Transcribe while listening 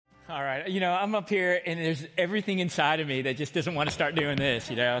All right. I'm up here and there's everything inside of me that just doesn't want to start doing this,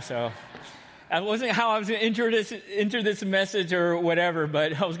 so that wasn't how I was going to enter this message or whatever,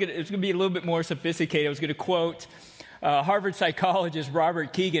 but it's going to be a little bit more sophisticated. I was going to quote Harvard psychologist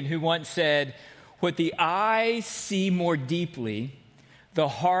Robert Keegan, who once said, "What the eye see more deeply, the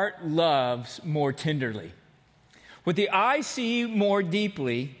heart loves more tenderly." What the eye see more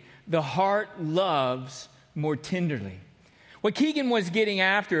deeply, the heart loves more tenderly. What Keegan was getting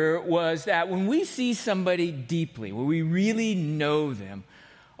after was that when we see somebody deeply, when we really know them,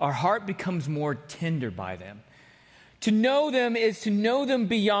 our heart becomes more tender by them. To know them is to know them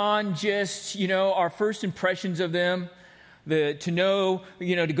beyond just, our first impressions of them,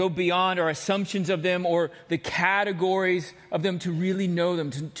 to go beyond our assumptions of them or the categories of them, to really know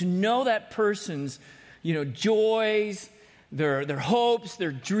them, to know that person's, joys, their hopes,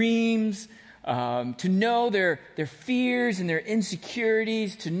 their dreams, to know their fears and their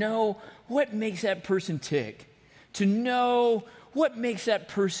insecurities, to know what makes that person tick, to know what makes that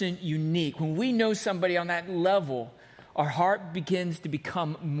person unique. When we know somebody on that level, our heart begins to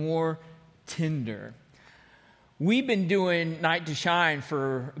become more tender. We've been doing Night to Shine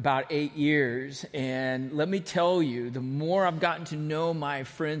for about 8 years, and let me tell you, the more I've gotten to know my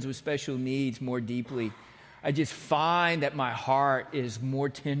friends with special needs more deeply, I just find that my heart is more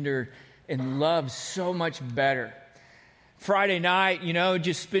tender and loves so much better. Friday night,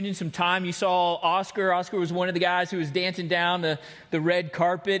 just spending some time, you saw Oscar. Oscar was one of the guys who was dancing down the red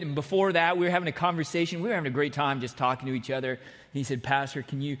carpet. And before that, we were having a conversation. We were having a great time just talking to each other. And he said, "Pastor,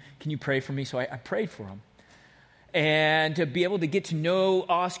 can you pray for me?" So I prayed for him. And to be able to get to know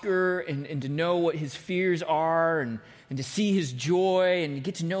Oscar and to know what his fears are and to see his joy and to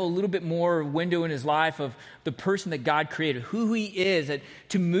get to know a little bit more window in his life of the person that God created, who he is,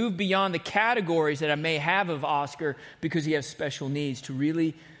 to move beyond the categories that I may have of Oscar because he has special needs, to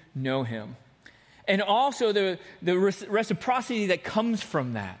really know him. And also the reciprocity that comes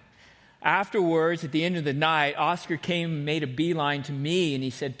from that. Afterwards, at the end of the night, Oscar came and made a beeline to me and he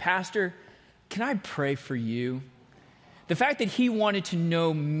said, "Pastor, can I pray for you?" The fact that he wanted to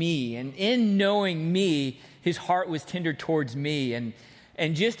know me, and in knowing me, his heart was tender towards me, and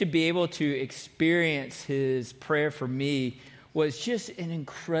just to be able to experience his prayer for me was just an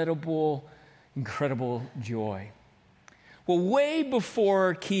incredible, incredible joy. Well, way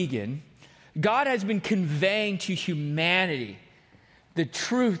before Keegan, God has been conveying to humanity the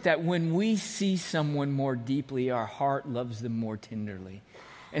truth that when we see someone more deeply, our heart loves them more tenderly.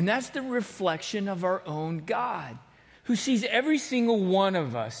 And that's the reflection of our own God, who sees every single one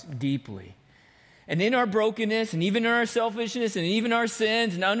of us deeply. And in our brokenness, and even in our selfishness, and even our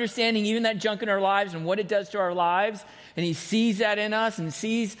sins, and understanding even that junk in our lives and what it does to our lives, and he sees that in us, and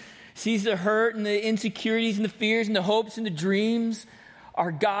sees the hurt and the insecurities and the fears and the hopes and the dreams,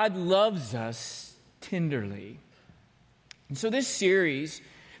 our God loves us tenderly. And so this series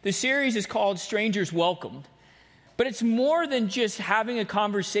is called Strangers Welcomed. But it's more than just having a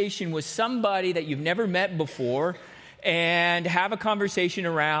conversation with somebody that you've never met before and have a conversation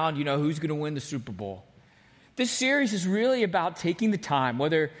around, who's going to win the Super Bowl. This series is really about taking the time,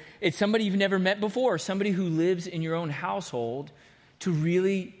 whether it's somebody you've never met before or somebody who lives in your own household, to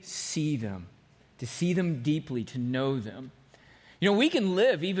really see them, to see them deeply, to know them. We can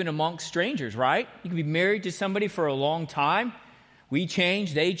live even amongst strangers, right? You can be married to somebody for a long time. We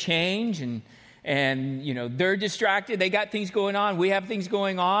change, they change, and they're distracted. They got things going on. We have things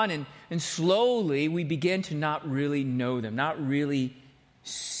going on. And slowly we begin to not really know them, not really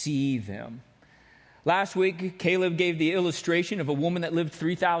see them. Last week, Caleb gave the illustration of a woman that lived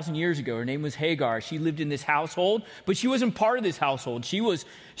 3,000 years ago. Her name was Hagar. She lived in this household, but she wasn't part of this household. She was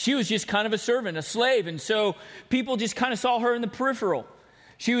just kind of a servant, a slave. And so people just kind of saw her in the peripheral.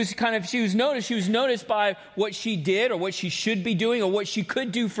 She was noticed by what she did or what she should be doing or what she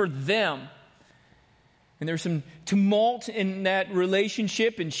could do for them. And there was some tumult in that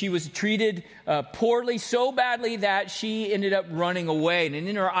relationship, and she was treated poorly, so badly that she ended up running away. And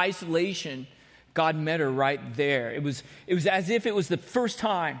in her isolation, God met her right there. It was as if it was the first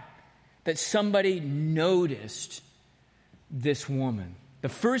time that somebody noticed this woman. The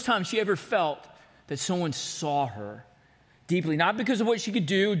first time she ever felt that someone saw her deeply, not because of what she could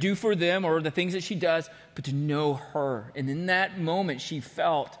do for them or the things that she does, but to know her. And in that moment, she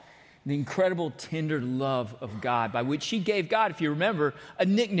felt the incredible tender love of God, by which she gave God, if you remember, a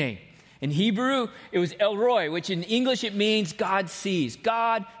nickname. In Hebrew, it was El Roi, which in English it means God sees.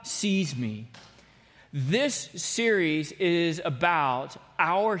 God sees me. This series is about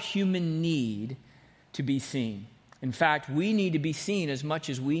our human need to be seen. In fact, we need to be seen as much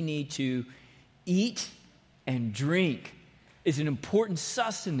as we need to eat and drink is an important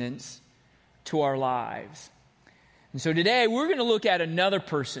sustenance to our lives. And so today we're going to look at another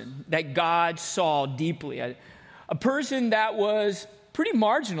person that God saw deeply, a person that was pretty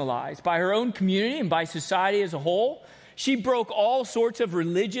marginalized by her own community and by society as a whole. She broke all sorts of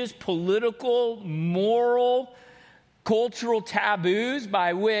religious, political, moral, cultural taboos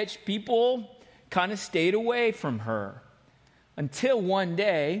by which people kind of stayed away from her until one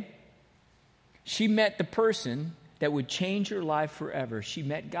day she met the person that would change her life forever. She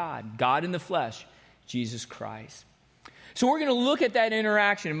met God in the flesh, Jesus Christ. So we're going to look at that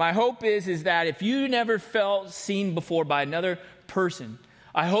interaction. My hope is that if you never felt seen before by another person,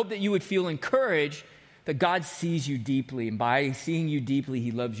 I hope that you would feel encouraged that God sees you deeply, and by seeing you deeply, he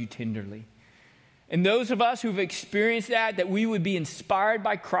loves you tenderly. And those of us who've experienced that we would be inspired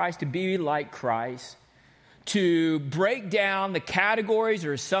by Christ to be like Christ, to break down the categories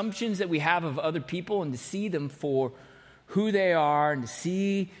or assumptions that we have of other people and to see them for who they are and to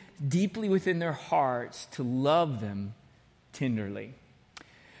see deeply within their hearts, to love them tenderly.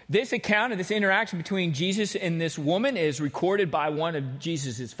 This account of this interaction between Jesus and this woman is recorded by one of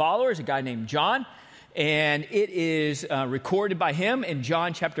Jesus' followers, a guy named John, and it is recorded by him in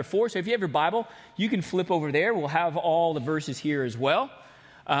John chapter 4. So if you have your Bible, you can flip over there. We'll have all the verses here as well.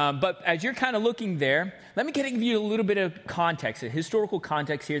 But as you're kind of looking there, let me kind of give you a little bit of context, a historical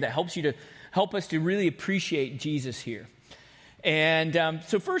context here that help us to really appreciate Jesus here. And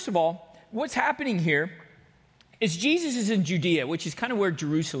so first of all, what's happening here is Jesus is in Judea, which is kind of where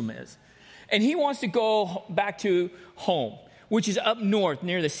Jerusalem is. And he wants to go back to home, which is up north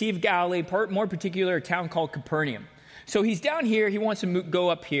near the Sea of Galilee, more particular, a town called Capernaum. So he's down here. He wants to go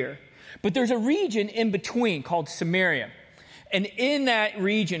up here. But there's a region in between called Samaria. And in that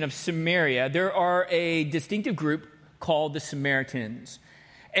region of Samaria, there are a distinctive group called the Samaritans.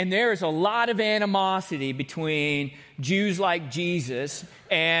 And there is a lot of animosity between Jews like Jesus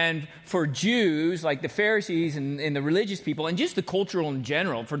and for Jews like the Pharisees and the religious people and just the cultural in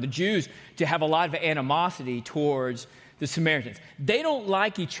general, for the Jews to have a lot of animosity towards the Samaritans. They don't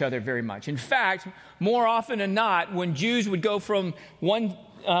like each other very much. In fact, more often than not, when Jews would go from one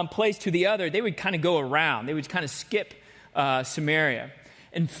place to the other, they would kind of go around. They would kind of skip Samaria.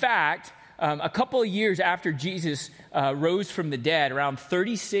 In fact, a couple of years after Jesus rose from the dead, around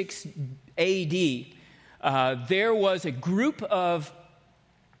 36 A.D., there was a group of,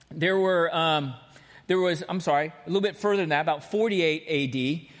 a little bit further than that, about 48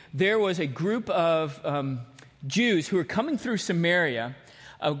 A.D., there was a group of Jews who were coming through Samaria,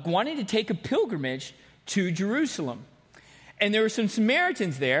 wanting to take a pilgrimage to Jerusalem. And there were some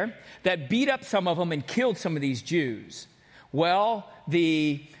Samaritans there that beat up some of them and killed some of these Jews. Well,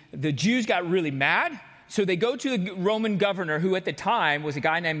 the Jews got really mad, so they go to the Roman governor, who at the time was a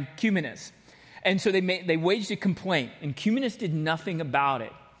guy named Cumanus. And so they waged a complaint, and Cumanus did nothing about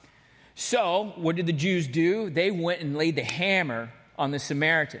it. So what did the Jews do? They went and laid the hammer on the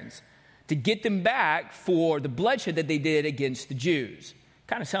Samaritans to get them back for the bloodshed that they did against the Jews.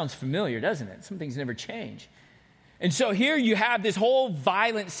 Kind of sounds familiar, doesn't it? Some things never change. And so here you have this whole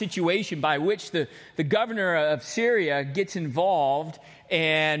violent situation by which the governor of Syria gets involved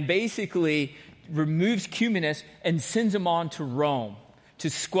and basically removes Cumanus and sends him on to Rome to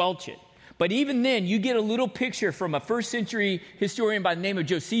squelch it. But even then, you get a little picture from a first century historian by the name of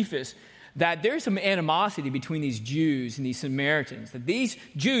Josephus that there's some animosity between these Jews and these Samaritans. That these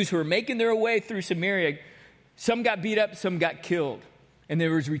Jews who are making their way through Samaria, some got beat up, some got killed. And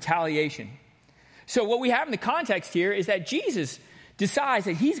there was retaliation. So what we have in the context here is that Jesus decides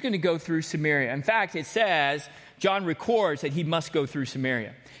that he's going to go through Samaria. In fact, it says, John records that he must go through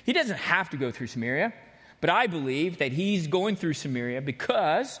Samaria. He doesn't have to go through Samaria, but I believe that he's going through Samaria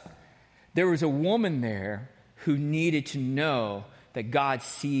because there was a woman there who needed to know that God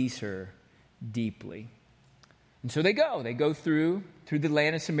sees her deeply. And so they go through the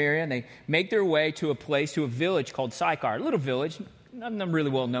land of Samaria, and they make their way to a village called Sychar, a little village, not really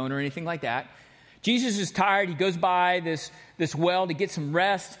well known or anything like that. Jesus is tired. He goes by this well to get some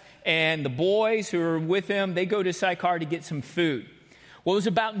rest, and the boys who are with him, they go to Sychar to get some food. Well, it was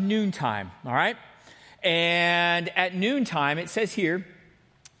about noontime, all right? And at noontime, it says here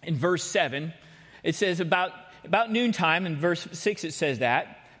in verse 7, it says about noontime, in verse 6 it says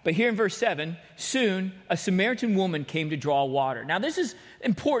that. But here in verse 7, soon a Samaritan woman came to draw water. Now, this is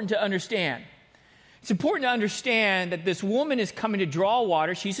important to understand. It's important to understand that this woman is coming to draw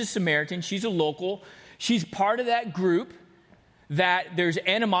water. She's a Samaritan. She's a local. She's part of that group that there's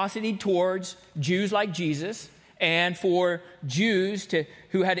animosity towards Jews like Jesus and for Jews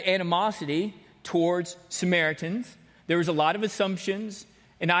who had animosity towards Samaritans. There was a lot of assumptions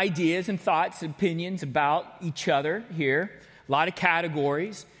and ideas and thoughts and opinions about each other here. a lot of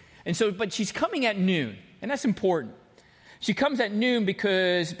categories. And so, but she's coming at noon, and that's important. She comes at noon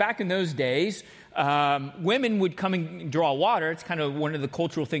because back in those days, women would come and draw water. It's kind of one of the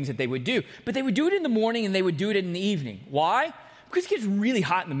cultural things that they would do. But they would do it in the morning and they would do it in the evening. Why? Because it gets really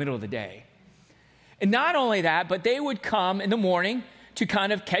hot in the middle of the day. And not only that, but they would come in the morning to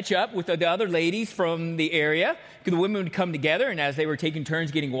kind of catch up with the other ladies from the area. The women would come together, and as they were taking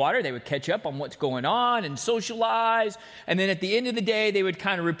turns getting water, they would catch up on what's going on and socialize. And then at the end of the day, they would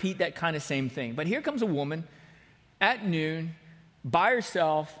kind of repeat that kind of same thing. But here comes a woman at noon by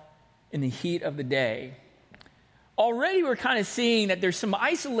herself in the heat of the day. Already we're kind of seeing that there's some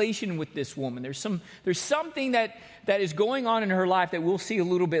isolation with this woman. There's something that is going on in her life that we'll see a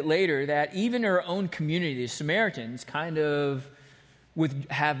little bit later, that even her own community, the Samaritans, kind of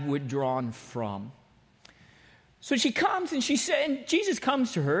have withdrawn from. So she comes and and Jesus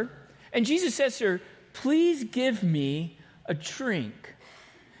comes to her, and Jesus says to her, "Please give me a drink."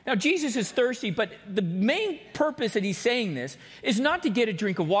 Now, Jesus is thirsty, but the main purpose that he's saying this is not to get a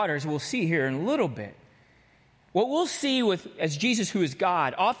drink of water, as we'll see here in a little bit. What we'll see as Jesus, who is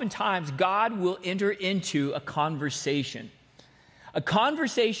God, oftentimes God will enter into a conversation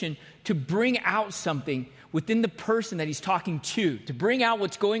to bring out something within the person that he's talking to bring out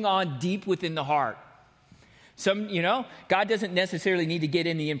what's going on deep within the heart. God doesn't necessarily need to get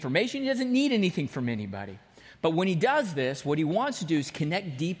any information. He doesn't need anything from anybody. But when he does this, what he wants to do is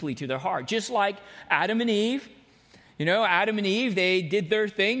connect deeply to their heart. Just like Adam and Eve. Adam and Eve, they did their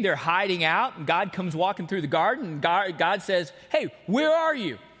thing. They're hiding out. And God comes walking through the garden. And God says, "Hey, where are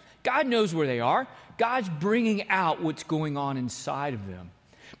you?" God knows where they are. God's bringing out what's going on inside of them.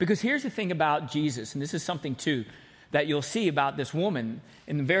 Because here's the thing about Jesus, and this is something too that you'll see about this woman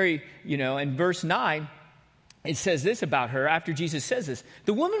in in verse 9, it says this about her after Jesus says this.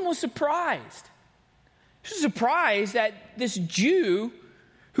 The woman was surprised. She was surprised that this Jew,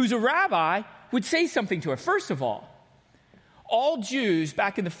 who's a rabbi, would say something to her. First of all Jews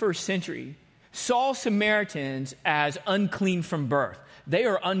back in the first century saw Samaritans as unclean from birth. They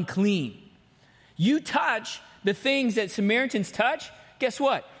are unclean. You touch the things that Samaritans touch, guess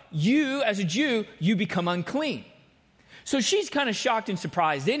what? You, as a Jew, you become unclean. So she's kind of shocked and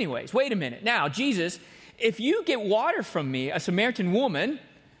surprised anyways. Wait a minute. Now, Jesus, if you get water from me, a Samaritan woman,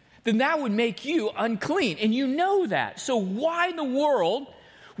 then that would make you unclean. And you know that. So why in the world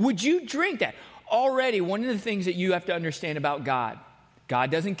would you drink that? Already, one of the things that you have to understand about God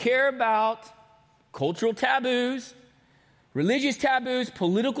doesn't care about cultural taboos, religious taboos,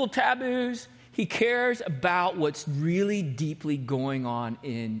 political taboos. He cares about what's really deeply going on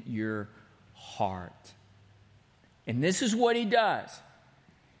in your heart. And this is what he does.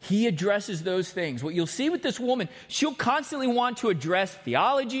 He addresses those things. What you'll see with this woman, she'll constantly want to address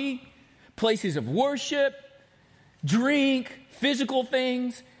theology, places of worship, drink, physical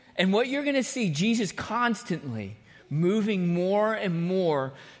things. And what you're going to see, Jesus constantly moving more and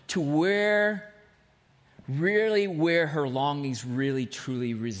more to where her longings really,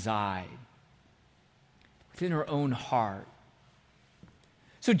 truly reside. Within her own heart.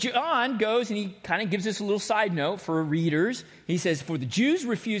 So John goes and he kind of gives us a little side note for readers. He says, "For the Jews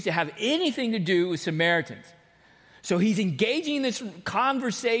refused to have anything to do with Samaritans." So he's engaging in this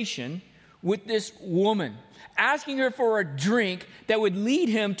conversation with this woman, asking her for a drink that would lead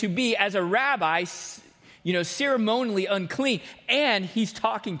him to be, as a rabbi, ceremonially unclean. And he's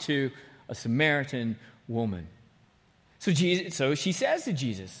talking to a Samaritan woman. So she says to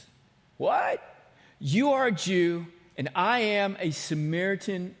Jesus, "What? You are a Jew, and I am a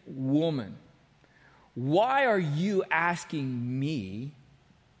Samaritan woman. Why are you asking me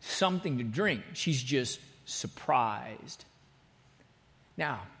something to drink?" She's just surprised.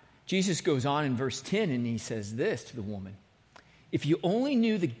 Now, Jesus goes on in verse 10 and he says this to the woman. "If you only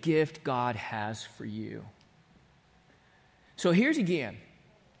knew the gift God has for you." So here's again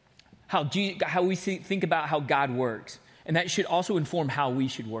how we think about how God works. And that should also inform how we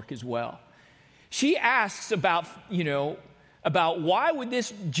should work as well. She asks about why would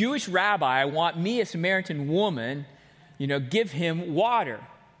this Jewish rabbi want me, a Samaritan woman, give him water?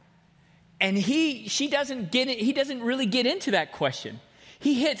 And he doesn't really get into that question.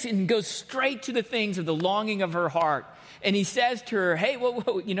 He hits and goes straight to the things of the longing of her heart. And he says to her, "Hey,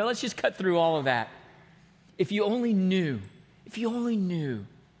 let's just cut through all of that. If you only knew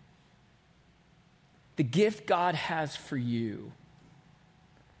the gift God has for you."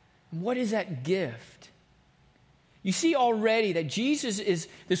 What is that gift? You see already that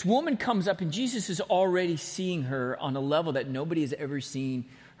this woman comes up and Jesus is already seeing her on a level that nobody has ever seen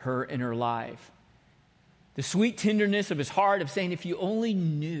her in her life. The sweet tenderness of his heart of saying, if you only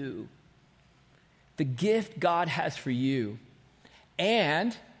knew the gift God has for you.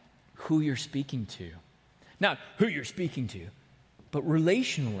 and who you're speaking to. Not who you're speaking to, but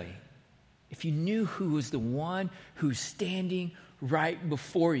relationally. If you knew who was the one who's standing right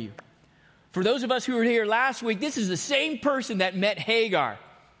before you. For those of us who were here last week, this is the same person that met Hagar.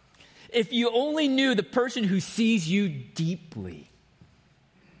 If you only knew the person who sees you deeply,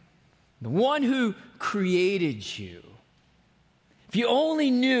 the one who created you, if you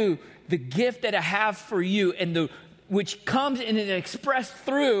only knew the gift that I have for you and which comes and is expressed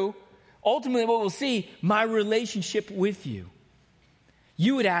through, ultimately what we'll see, my relationship with you.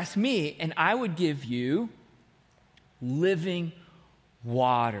 You would ask me, and I would give you living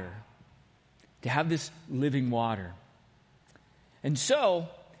water. To have this living water. And so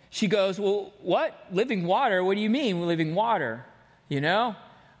she goes, well, what? Living water? What do you mean, living water? You know?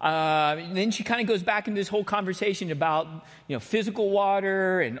 And then she kind of goes back into this whole conversation about, physical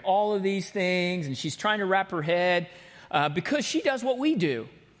water and all of these things. And she's trying to wrap her head because she does what we do.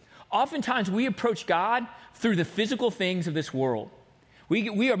 Oftentimes we approach God through the physical things of this world.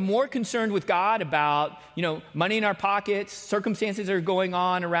 We are more concerned with God about, money in our pockets, circumstances that are going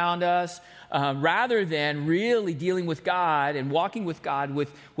on around us, rather than really dealing with God and walking with God with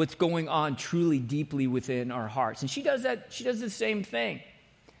what's going on truly deeply within our hearts. And she does that. She does the same thing.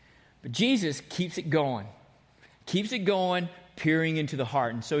 But Jesus keeps it going, peering into the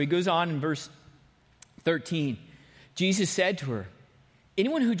heart. And so he goes on in verse 13. Jesus said to her,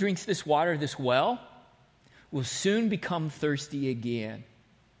 anyone who drinks this water, this well, will soon become thirsty again.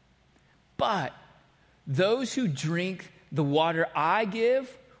 But those who drink the water I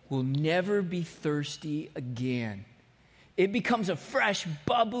give will never be thirsty again. It becomes a fresh,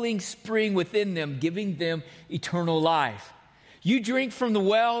 bubbling spring within them, giving them eternal life. You drink from the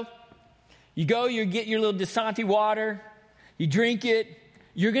well, you get your little Desante water, you drink it,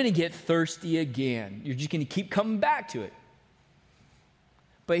 you're going to get thirsty again. You're just going to keep coming back to it.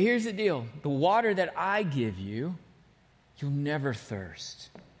 But here's the deal. The water that I give you, you'll never thirst.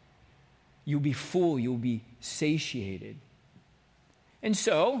 You'll be full. You'll be satiated. And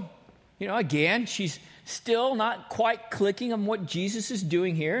so, again, she's still not quite clicking on what Jesus is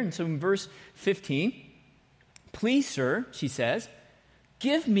doing here. And so in verse 15, please, sir, she says,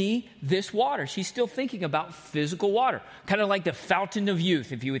 give me this water. She's still thinking about physical water, kind of like the fountain of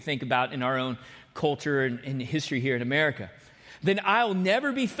youth, if you would think about in our own culture and history here in America. Then I'll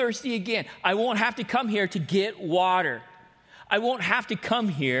never be thirsty again. I won't have to come here to get water. I won't have to come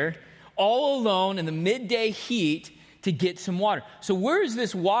here all alone in the midday heat to get some water. So where is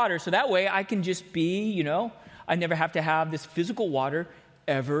this water? So that way I can just be, I never have to have this physical water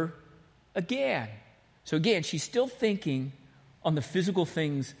ever again. So again, she's still thinking on the physical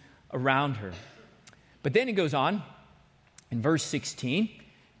things around her. But then it goes on in verse 16.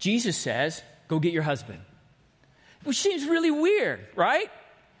 Jesus says, go get your husband. Which seems really weird, right?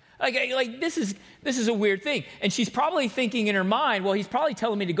 Like this is a weird thing. And she's probably thinking in her mind, well, he's probably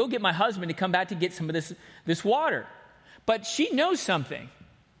telling me to go get my husband to come back to get some of this water. But she knows something.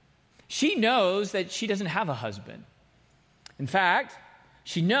 She knows that she doesn't have a husband. In fact,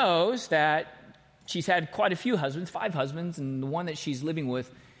 she knows that she's had quite a few husbands, 5 husbands, and the one that she's living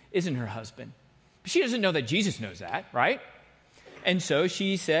with isn't her husband. But she doesn't know that Jesus knows that, right? And so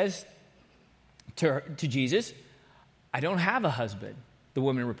she says to Jesus, I don't have a husband, the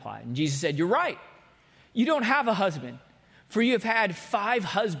woman replied. And Jesus said, you're right. You don't have a husband, for you have had 5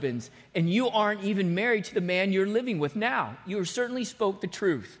 husbands, and you aren't even married to the man you're living with now. You certainly spoke the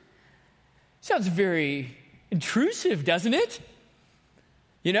truth. Sounds very intrusive, doesn't it?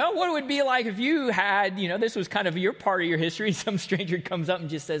 What it would be like if you had, this was kind of your part of your history, some stranger comes up and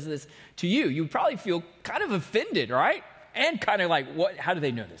just says this to you. You would probably feel kind of offended, right? And kind of like, what? How do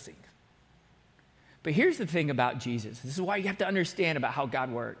they know this thing? But here's the thing about Jesus. This is why you have to understand about how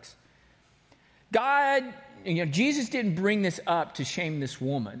God works. Jesus didn't bring this up to shame this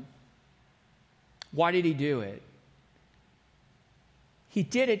woman. Why did he do it? He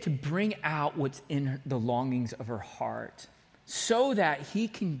did it to bring out what's in the longings of her heart so that he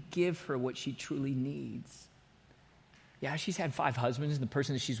can give her what she truly needs. Yeah, she's had 5 husbands, and the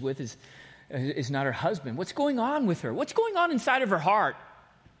person that she's with is not her husband. What's going on with her? What's going on inside of her heart?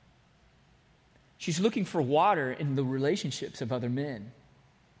 She's looking for water in the relationships of other men.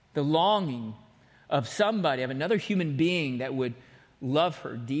 The longing of somebody, of another human being that would love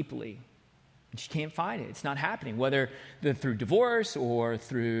her deeply. And she can't find it. It's not happening, whether through divorce or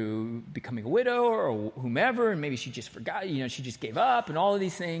through becoming a widow or whomever, and maybe she just forgot, she just gave up and all of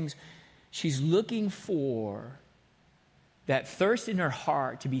these things. She's looking for that thirst in her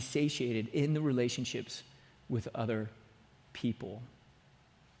heart to be satiated in the relationships with other people.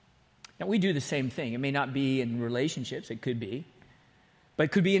 Now, we do the same thing. It may not be in relationships. It could be. but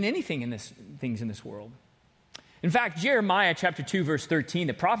it could be in anything things in this world. In fact, Jeremiah chapter 2, verse 13,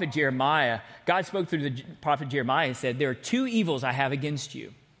 the prophet Jeremiah, God spoke through the prophet Jeremiah and said, there are two evils I have against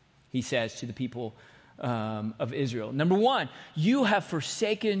you, he says to the people of Israel. Number one, you have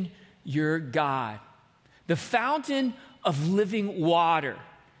forsaken your God, the fountain of living water.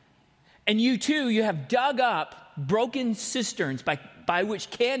 And you too, you have dug up broken cisterns by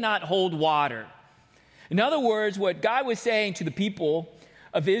which cannot hold water. In other words, what God was saying to the people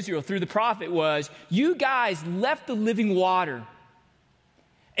of Israel through the prophet was, you guys left the living water,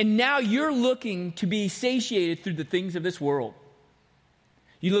 and now you're looking to be satiated through the things of this world.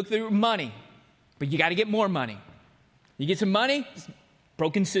 You look through money, but you got to get more money. You get some money,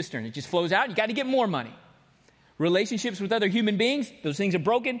 broken cistern. It just flows out. You got to get more money. Relationships with other human beings, those things are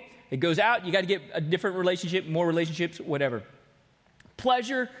broken. It goes out. You got to get a different relationship, more relationships, whatever.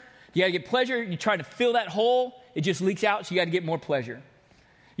 Pleasure, you got to get pleasure. You try to fill that hole. It just leaks out, so you got to get more pleasure.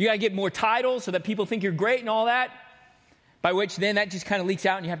 You got to get more titles so that people think you're great and all that, by which then that just kind of leaks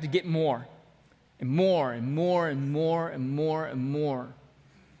out and you have to get more and more and more and more and more and more.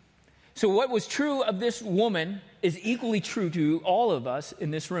 So what was true of this woman is equally true to all of us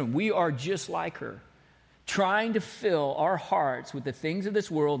in this room. We are just like her, trying to fill our hearts with the things of this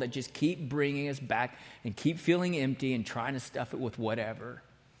world that just keep bringing us back and keep feeling empty and trying to stuff it with whatever.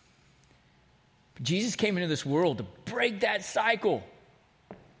 But Jesus came into this world to break that cycle,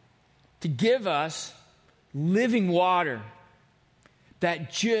 to give us living water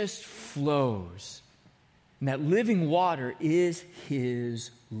that just flows. And that living water is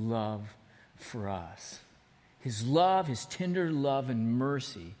his love for us. His love, his tender love and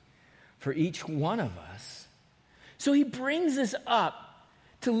mercy for each one of us. So he brings us up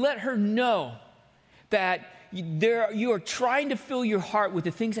to let her know that you are trying to fill your heart with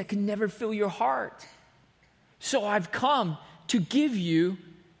the things that can never fill your heart. So I've come to give you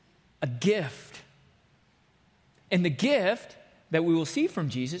a gift. And the gift that we will see from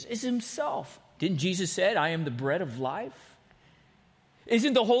Jesus is himself. Didn't Jesus say, I am the bread of life?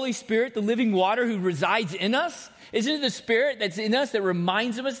 Isn't the Holy Spirit the living water who resides in us? Isn't it the Spirit that's in us that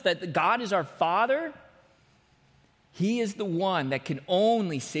reminds us that God is our Father? He is the one that can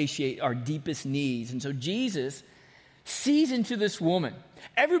only satiate our deepest needs. And so Jesus sees into this woman.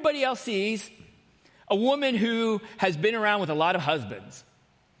 Everybody else sees a woman who has been around with a lot of husbands,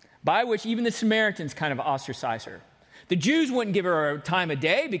 by which even the Samaritans kind of ostracize her. The Jews wouldn't give her a time of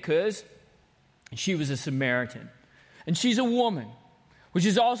day because she was a Samaritan. And she's a woman, which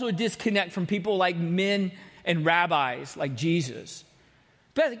is also a disconnect from people like men and rabbis like Jesus.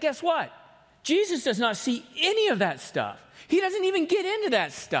 But guess what? Jesus does not see any of that stuff. He doesn't even get into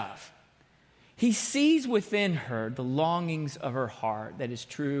that stuff. He sees within her the longings of her heart that is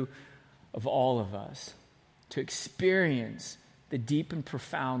true of all of us, to experience the deep and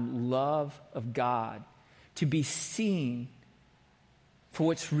profound love of God, to be seen for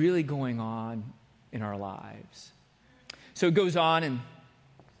what's really going on in our lives. So it goes on, and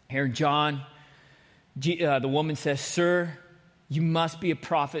here in John, the woman says, Sir, you must be a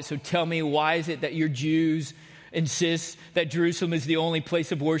prophet, so tell me, why is it that your Jews insist that Jerusalem is the only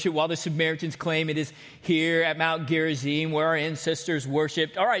place of worship, while the Samaritans claim it is here at Mount Gerizim where our ancestors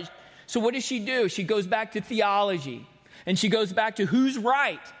worshipped? All right, so what does she do? She goes back to theology, and she goes back to who's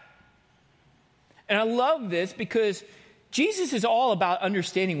right. And I love this because Jesus is all about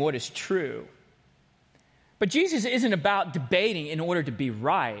understanding what is true. But Jesus isn't about debating in order to be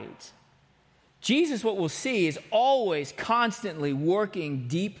right. Jesus, what we'll see, is always constantly working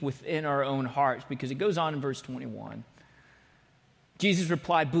deep within our own hearts, because it goes on in verse 21. Jesus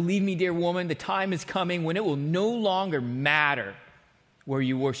replied, Believe me, dear woman, the time is coming when it will no longer matter where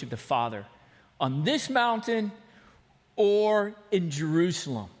you worship the Father, on this mountain or in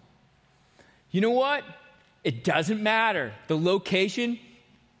Jerusalem. You know what? It doesn't matter. The location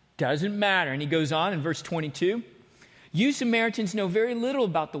doesn't matter. And he goes on in verse 22. You Samaritans know very little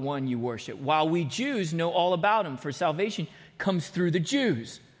about the one you worship, while we Jews know all about him, for salvation comes through the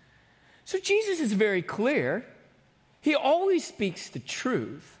Jews. So Jesus is very clear. He always speaks the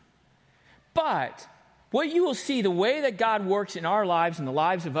truth. But what you will see, the way that God works in our lives and the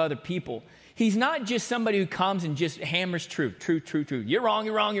lives of other people, he's not just somebody who comes and just hammers truth. You're wrong,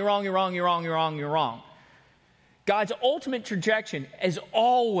 you're wrong, you're wrong, you're wrong, you're wrong, you're wrong, you're wrong. God's ultimate trajectory is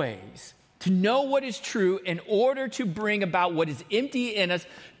always to know what is true in order to bring about what is empty in us,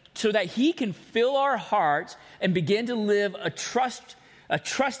 so that he can fill our hearts and begin to live a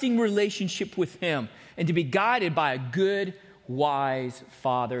trusting relationship with him, and to be guided by a good, wise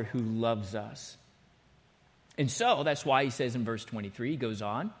Father who loves us. And so that's why he says in verse 23, he goes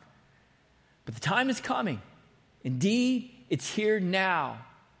on, but the time is coming. Indeed, It's here now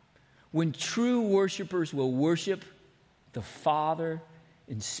when true worshipers will worship the Father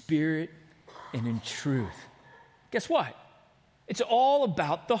in spirit and in truth. Guess what? It's all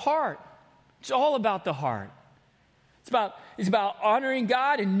about the heart. It's all about the heart. It's about honoring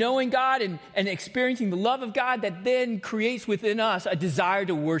God and knowing God and experiencing the love of God that then creates within us a desire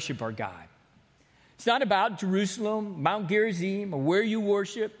to worship our God. It's not about Jerusalem, Mount Gerizim, or where you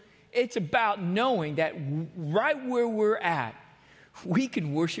worship. It's about knowing that right where we're at, we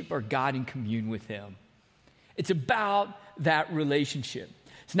can worship our God and commune with Him. It's about that relationship.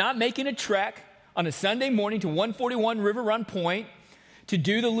 It's not making a trek on a Sunday morning to 141 River Run Point to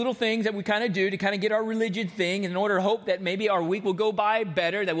do the little things that we kind of do to kind of get our religion thing in order to hope that maybe our week will go by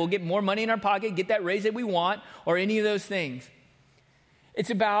better, that we'll get more money in our pocket, get that raise that we want, or any of those things. It's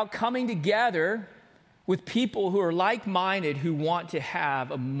about coming together with people who are like-minded, who want to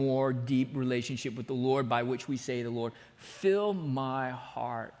have a more deep relationship with the Lord, by which we say to the Lord, fill my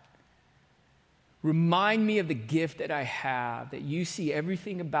heart. Remind me of the gift that I have, that you see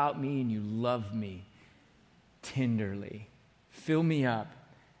everything about me and you love me tenderly. Fill me up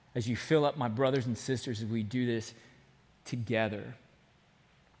as you fill up my brothers and sisters as we do this together.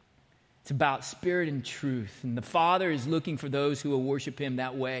 It's about spirit and truth. And the Father is looking for those who will worship Him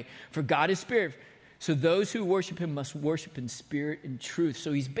that way. For God is spirit. So those who worship Him must worship in spirit and truth.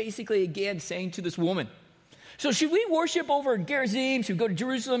 So He's basically, again, saying to this woman, so should we worship over in Gerizim? Should we go to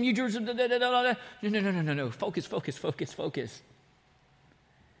Jerusalem? You Jerusalem? No. Focus.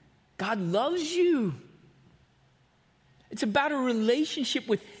 God loves you. It's about a relationship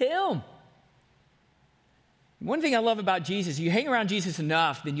with Him. One thing I love about Jesus, you hang around Jesus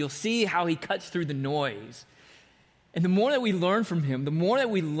enough, then you'll see how He cuts through the noise. And the more that we learn from Him, the more that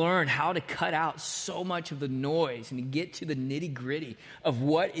we learn how to cut out so much of the noise and to get to the nitty-gritty of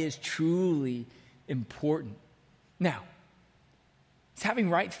what is truly important. Now, is having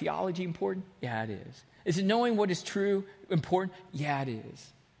right theology important? Yeah, it is. Is it knowing what is true important? Yeah, it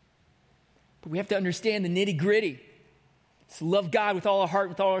is. But we have to understand the nitty-gritty. It's to love God with all our heart,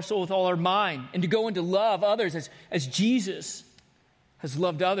 with all our soul, with all our mind, and to go into love others as Jesus has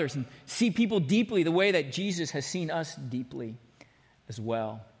loved others, and see people deeply the way that Jesus has seen us deeply as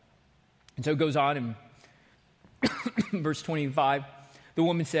well. And so it goes on in verse 25. The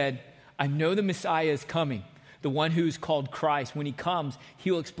woman said, I know the Messiah is coming, the one who is called Christ. When He comes, He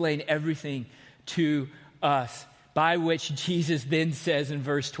will explain everything to us. By which Jesus then says in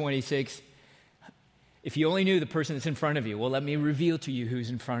verse 26, if you only knew the person that's in front of you, well, let me reveal to you who's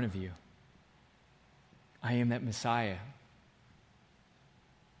in front of you. I am that Messiah.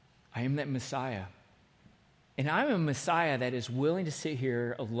 I am that Messiah. And I'm a Messiah that is willing to sit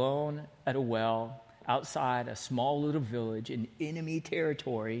here alone at a well, outside a small little village in enemy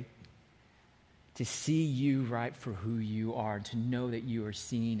territory, to see you right for who you are, to know that you are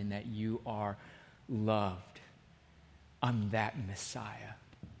seen and that you are loved. I'm that Messiah.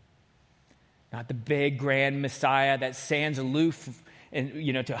 Not the big, grand Messiah that stands aloof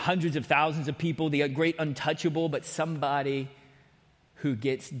and, to hundreds of thousands of people, the great untouchable, but somebody who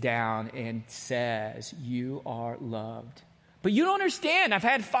gets down and says, you are loved. But you don't understand. I've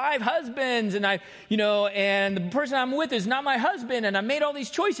had 5 husbands, and and the person I'm with is not my husband, and I made all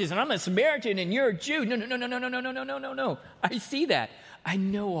these choices, and I'm a Samaritan, and you're a Jew. No. I see that. I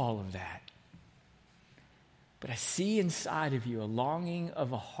know all of that. But I see inside of you a longing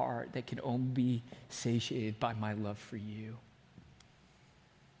of a heart that can only be satiated by my love for you.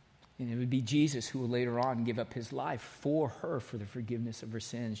 And it would be Jesus who will later on give up His life for her for the forgiveness of her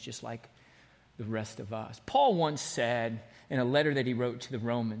sins, just like the rest of us. Paul once said in a letter that he wrote to the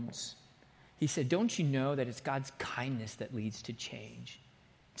Romans, he said, don't you know that it's God's kindness that leads to change?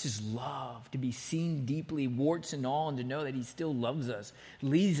 It's His love to be seen deeply, warts and all, and to know that He still loves us,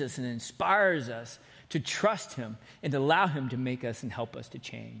 leads us and inspires us to trust Him and to allow Him to make us and help us to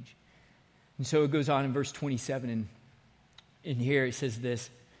change. And so it goes on in verse 27, and in here it says this,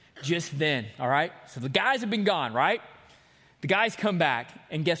 just then, all right? So the guys have been gone, right? The guys come back,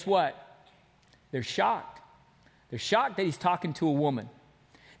 and guess what? They're shocked. They're shocked that He's talking to a woman.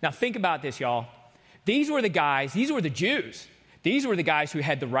 Now think about this, y'all. These were the guys, these were the Jews. These were the guys who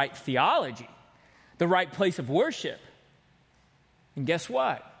had the right theology, the right place of worship. And guess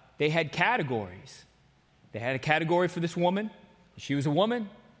what? They had categories. They had a category for this woman. She was a woman.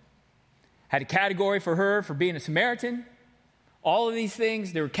 Had a category for her for being a Samaritan. All of these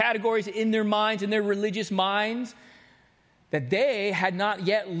things, there were categories in their minds, in their religious minds, that they had not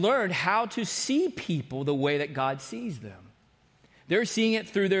yet learned how to see people the way that God sees them. They're seeing it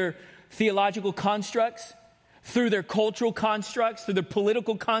through their theological constructs, through their cultural constructs, through their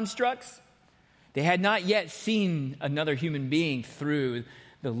political constructs. They had not yet seen another human being through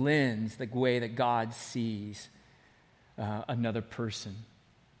the lens, the way that God sees another person.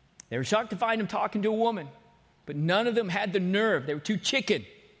 They were shocked to find him talking to a woman, but none of them had the nerve. They were too chicken.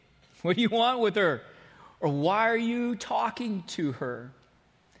 What do you want with her? Or why are you talking to her?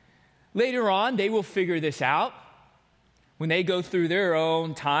 Later on, they will figure this out when they go through their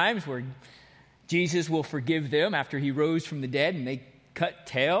own times where Jesus will forgive them after he rose from the dead and they cut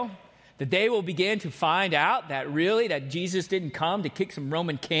tail. That they will begin to find out that really that Jesus didn't come to kick some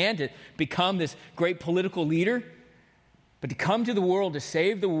Roman can to become this great political leader, but to come to the world to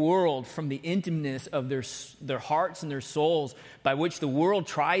save the world from the emptiness of their hearts and their souls by which the world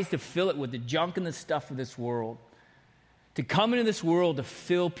tries to fill it with the junk and the stuff of this world. To come into this world to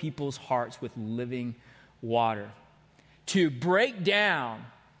fill people's hearts with living water. To break down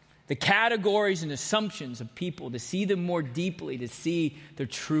the categories and assumptions of people, to see them more deeply, to see their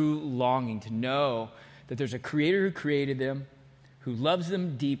true longing, to know that there's a creator who created them, who loves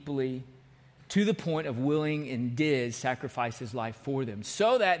them deeply, to the point of willing and did sacrifice his life for them,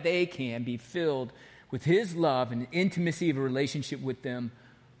 so that they can be filled with his love and intimacy of a relationship with them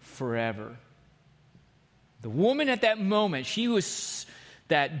forever. The woman at that moment,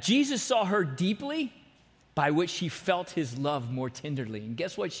 that Jesus saw her deeply, by which she felt his love more tenderly. And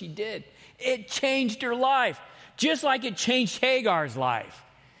guess what she did? It changed her life, just like it changed Hagar's life.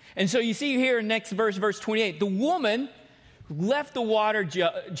 And so you see here in next verse 28, the woman left the water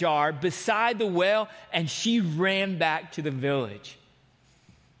jar beside the well, and she ran back to the village.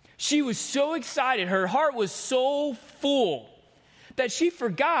 She was so excited. Her heart was so full that she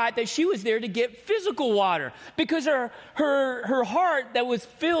forgot that she was there to get physical water, because her heart that was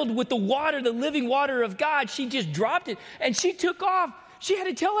filled with the water, the living water of God, she just dropped it and she took off. She had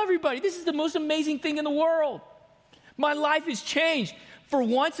to tell everybody, this is the most amazing thing in the world. My life has changed. For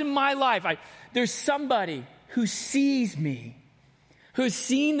once in my life, there's somebody who sees me, who has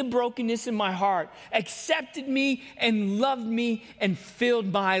seen the brokenness in my heart, accepted me and loved me and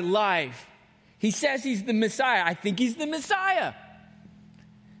filled my life. He says he's the Messiah. I think he's the Messiah.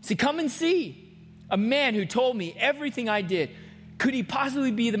 See, come and see a man who told me everything I did. Could he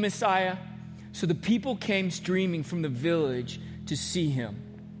possibly be the Messiah? So the people came streaming from the village to see him.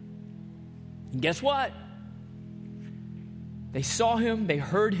 And guess what? They saw him, they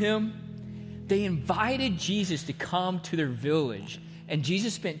heard him. They invited Jesus to come to their village. And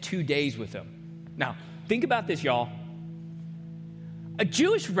Jesus spent 2 days with them. Now, think about this, y'all. A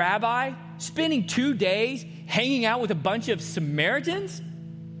Jewish rabbi spending 2 days hanging out with a bunch of Samaritans?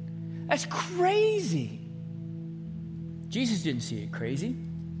 That's crazy. Jesus didn't see it crazy.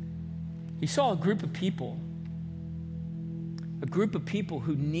 He saw a group of people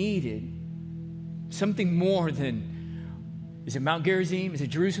who needed something more than, is it Mount Gerizim? Is it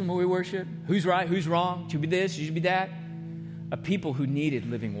Jerusalem where we worship? Who's right? Who's wrong? Should be this? Should be that? A people who needed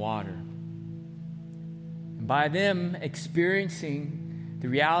living water. And by them experiencing the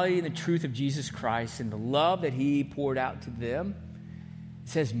reality and the truth of Jesus Christ and the love that he poured out to them, it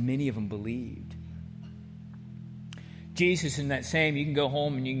says many of them believed. Jesus in that same, you can go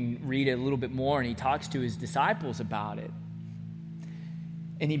home and you can read it a little bit more, and he talks to his disciples about it.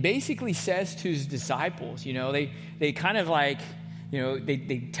 And he basically says to his disciples, they kind of like,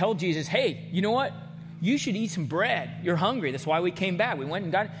 they tell Jesus, hey, you know what? You should eat some bread. You're hungry. That's why we came back. We went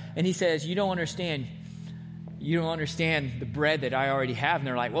and got it. And he says, you don't understand the bread that I already have. And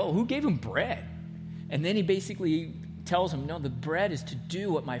they're like, well, who gave him bread? And then he basically tells them, no, the bread is to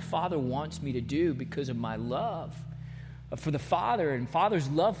do what my Father wants me to do because of my love for the Father and Father's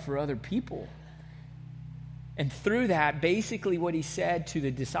love for other people. And through that, basically what he said to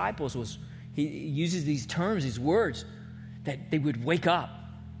the disciples was, he uses these terms, these words, that they would wake up.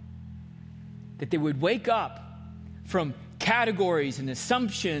 That they would wake up from categories and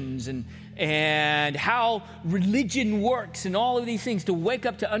assumptions and how religion works and all of these things, to wake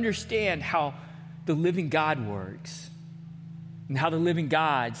up to understand how the living God works and how the living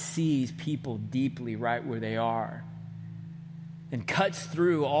God sees people deeply right where they are and cuts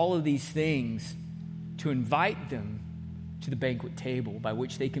through all of these things to invite them to the banquet table by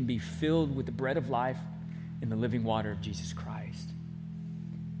which they can be filled with the bread of life and the living water of Jesus Christ.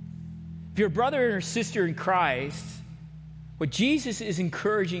 If you're a brother or sister in Christ, what Jesus is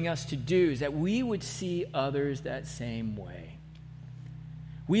encouraging us to do is that we would see others that same way.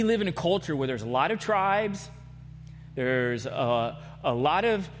 We live in a culture where there's a lot of tribes, there's a lot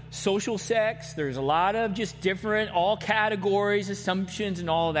of social sects, there's a lot of just different, all categories, assumptions, and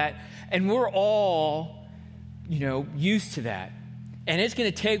all of that. And we're all, used to that. And it's going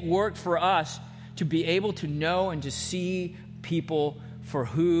to take work for us to be able to know and to see people for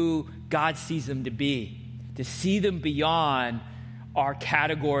who God sees them to be, to see them beyond our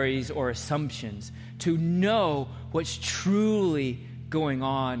categories or assumptions, to know what's truly going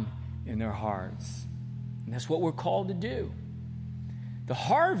on in their hearts. And that's what we're called to do. The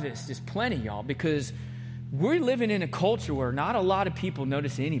harvest is plenty, y'all, because we're living in a culture where not a lot of people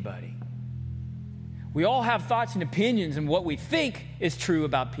notice anybody. We all have thoughts and opinions and what we think is true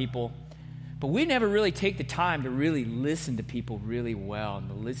about people, but we never really take the time to really listen to people really well and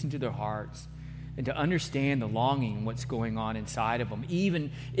to listen to their hearts and to understand the longing and what's going on inside of them, even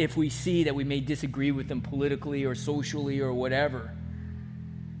if we see that we may disagree with them politically or socially or whatever,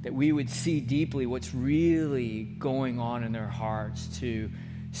 that we would see deeply what's really going on in their hearts, to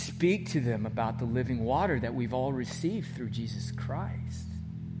speak to them about the living water that we've all received through Jesus Christ.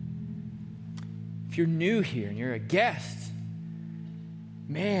 If you're new here and you're a guest,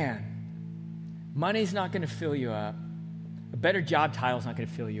 man, money's not going to fill you up. A better job title is not going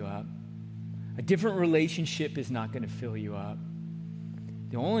to fill you up. A different relationship is not going to fill you up.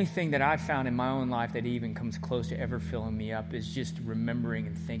 The only thing that I've found in my own life that even comes close to ever filling me up is just remembering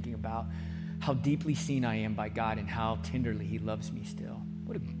and thinking about how deeply seen I am by God and how tenderly He loves me still.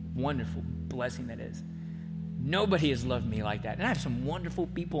 What a wonderful blessing that is. Nobody has loved me like that. And I have some wonderful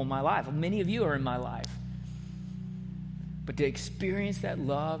people in my life. Many of you are in my life. But to experience that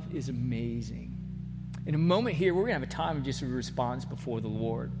love is amazing. In a moment here, we're going to have a time of just a response before the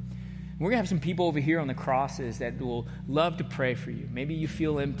Lord. We're going to have some people over here on the crosses that will love to pray for you. Maybe you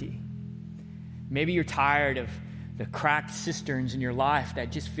feel empty. Maybe you're tired of the cracked cisterns in your life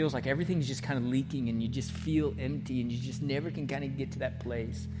that just feels like everything's just kind of leaking and you just feel empty and you just never can kind of get to that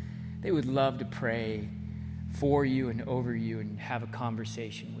place. They would love to pray for you and over you and have a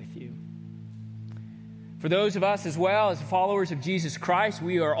conversation with you. For those of us as well as followers of Jesus Christ,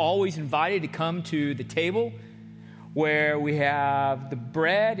 we are always invited to come to the table where we have the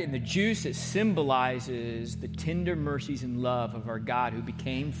bread and the juice that symbolizes the tender mercies and love of our God who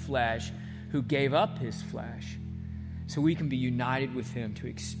became flesh, who gave up His flesh, so we can be united with Him to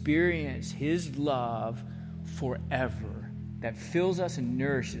experience His love forever that fills us and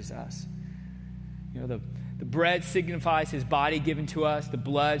nourishes us. You know, the bread signifies His body given to us. The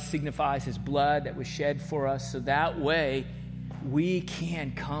blood signifies His blood that was shed for us, so that way we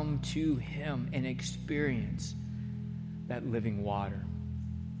can come to Him and experience that living water.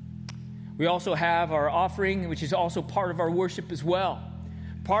 We also have our offering, which is also part of our worship as well.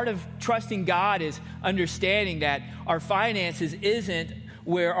 Part of trusting God is understanding that our finances isn't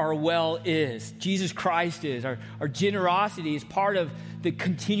where our well is. Jesus Christ is. Our generosity is part of the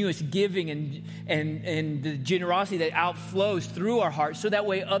continuous giving and the generosity that outflows through our hearts, so that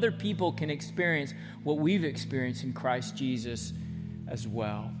way other people can experience what we've experienced in Christ Jesus as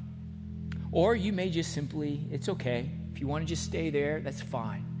well. Or you may just simply, it's okay. If you want to just stay there, that's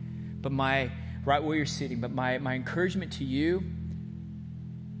fine. But right where you're sitting, but my encouragement to you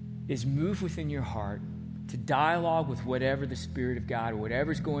is move within your heart to dialogue with whatever the Spirit of God or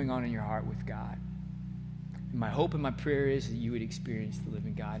whatever's going on in your heart with God. And my hope and my prayer is that you would experience the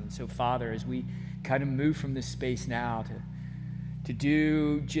living God. And so, Father, as we kind of move from this space now to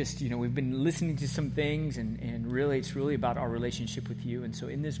do just, we've been listening to some things and really, it's really about our relationship with you. And so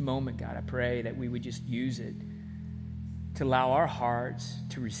in this moment, God, I pray that we would just use it to allow our hearts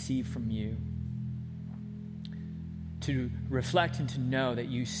to receive from you, to reflect and to know that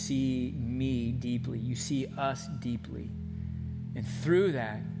you see me deeply, you see us deeply, and through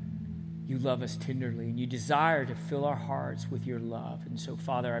that, you love us tenderly, and you desire to fill our hearts with your love. And so,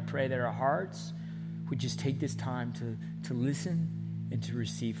 Father, I pray that our hearts would just take this time to listen and to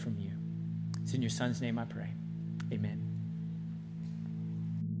receive from you. It's in your Son's name I pray. Amen.